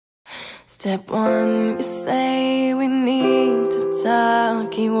Step one, you say we need to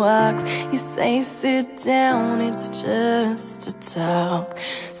talk. He walks, you say sit down, it's just a talk.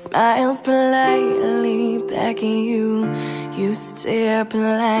 Smiles politely back at you, you stare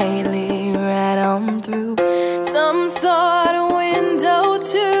politely right on through some sort of window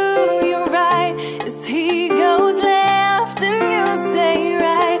to your right. As he goes left and you stay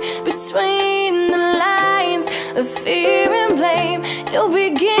right between the lines of fear and blame. You'll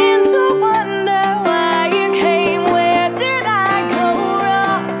begin to wonder why you came. Where did I go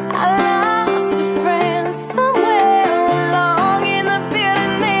wrong? I lost a friend somewhere along in the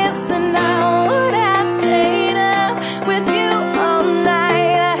bitterness, and I would have stayed up with you all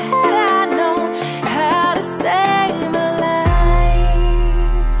night had I known how to save a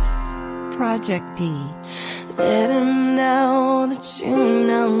life. Project D. Let him know that you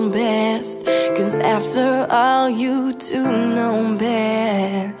know best, 'cause after all you do know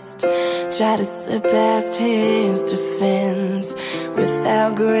best. Try to slip past his defense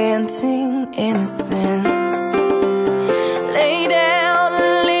without granting innocence. Lay down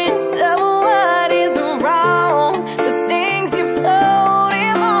a list of what is wrong, the things you've told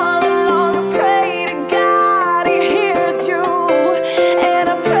him all along. I pray to God he hears you, and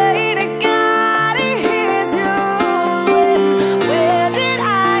I pray to God he hears you. Where did I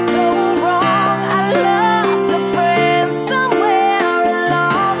go wrong? I lost a friend somewhere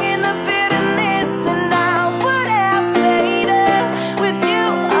along in the bitterness, and I would have stayed up with you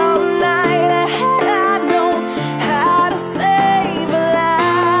all night had I known how to save a life.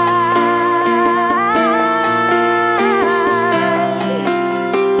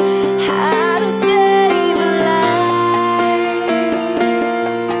 How to save a life.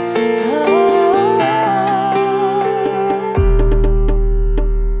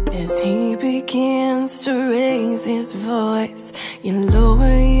 As he begins to raise his voice, you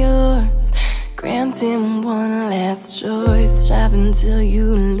lower yours, grant him one last choice. Drive until you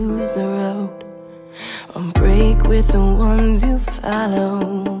lose the road, or break with the ones you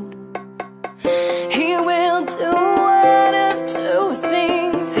follow.